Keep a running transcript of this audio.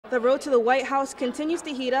The road to the White House continues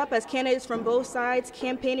to heat up as candidates from both sides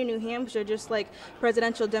campaign in New Hampshire, just like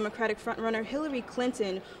presidential Democratic frontrunner Hillary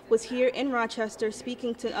Clinton was here in Rochester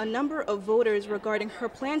speaking to a number of voters regarding her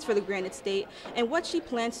plans for the Granite State and what she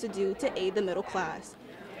plans to do to aid the middle class.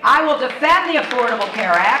 I will defend the Affordable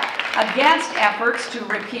Care Act against efforts to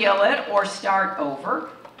repeal it or start over,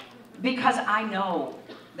 because I know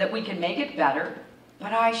that we can make it better.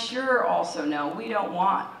 But I sure also know we don't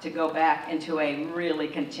want to go back into a really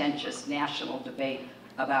contentious national debate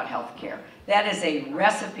about health care. That is a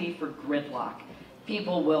recipe for gridlock.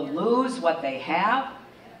 People will lose what they have.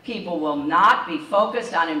 People will not be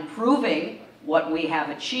focused on improving what we have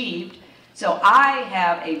achieved. So I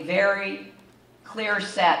have a very clear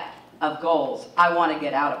set of goals. I want to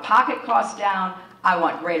get out-of-pocket costs down. I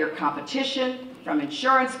want greater competition from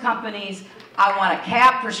insurance companies. I want to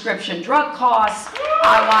cap prescription drug costs.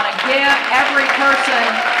 I want to give every person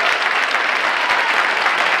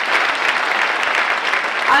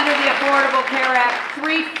under the Affordable Care Act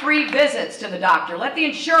 3 free visits to the doctor. Let the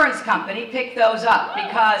insurance company pick those up,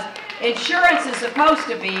 because insurance is supposed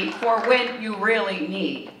to be for when you really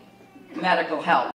need medical help.